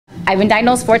I've been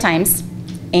diagnosed 4 times,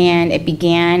 and it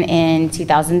began in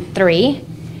 2003,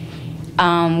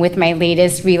 with my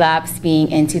latest relapse being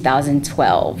in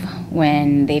 2012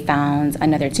 when they found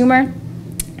another tumor,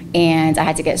 and I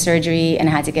had to get surgery, and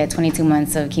I had to get 22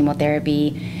 months of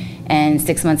chemotherapy and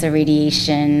 6 months of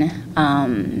radiation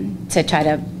to try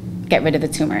to get rid of the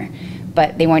tumor.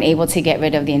 But they weren't able to get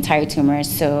rid of the entire tumor,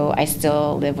 so I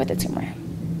still live with the tumor.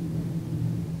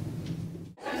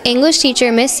 English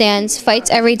teacher Miss Sands fights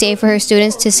every day for her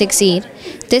students to succeed.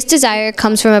 This desire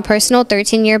comes from a personal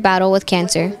 13-year battle with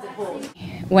cancer.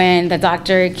 When the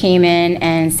doctor came in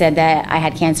and said that I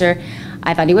had cancer,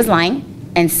 I thought he was lying,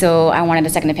 and so I wanted a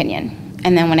second opinion.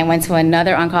 And then when I went to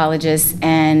another oncologist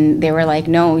and they were like,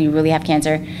 no, you really have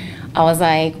cancer, I was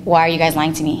like, why are you guys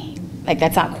lying to me? Like,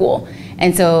 that's not cool.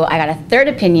 And so I got a third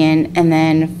opinion, and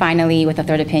then finally with a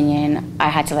third opinion, I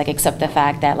had to accept the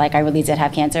fact that I really did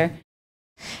have cancer.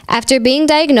 After being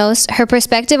diagnosed, her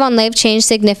perspective on life changed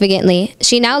significantly.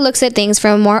 She now looks at things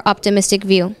from a more optimistic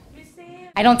view.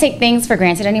 I don't take things for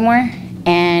granted anymore,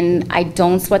 and I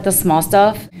don't sweat the small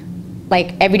stuff.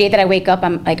 Every day that I wake up,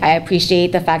 I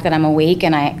appreciate the fact that I'm awake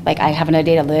and I have another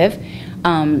day to live,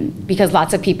 because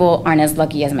lots of people aren't as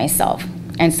lucky as myself.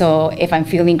 And so if I'm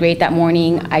feeling great that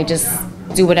morning, I just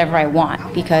do whatever I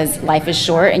want, because life is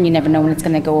short and you never know when it's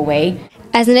going to go away.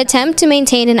 As an attempt to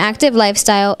maintain an active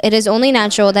lifestyle, it is only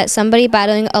natural that somebody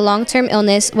battling a long-term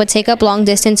illness would take up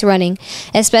long-distance running,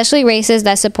 especially races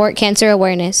that support cancer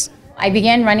awareness. I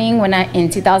began running in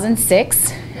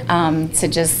 2006 to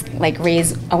just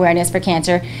raise awareness for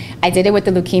cancer. I did it with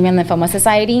the Leukemia and Lymphoma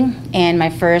Society, and my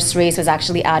first race was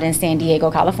actually out in San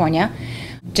Diego, California.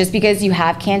 Just because you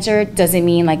have cancer doesn't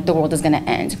mean the world is going to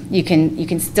end. You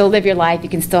can still live your life, you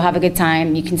can still have a good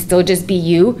time, you can still just be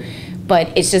you, but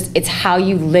it's how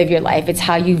you live your life, it's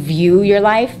how you view your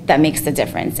life that makes the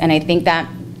difference. And I think that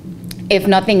if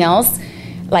nothing else,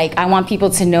 I want people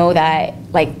to know that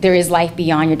there is life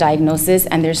beyond your diagnosis,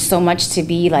 and there's so much to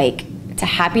be to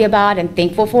happy about and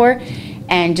thankful for,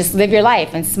 and just live your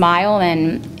life and smile.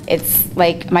 And it's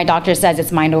like my doctor says,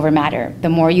 it's mind over matter. The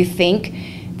more you think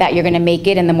that you're going to make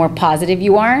it and the more positive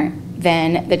you are,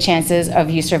 then the chances of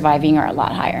you surviving are a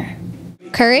lot higher.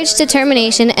 Courage,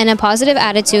 determination, and a positive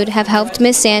attitude have helped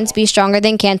Miss Sands be stronger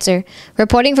than cancer.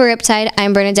 Reporting for Riptide,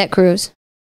 I'm Bernadette Cruz.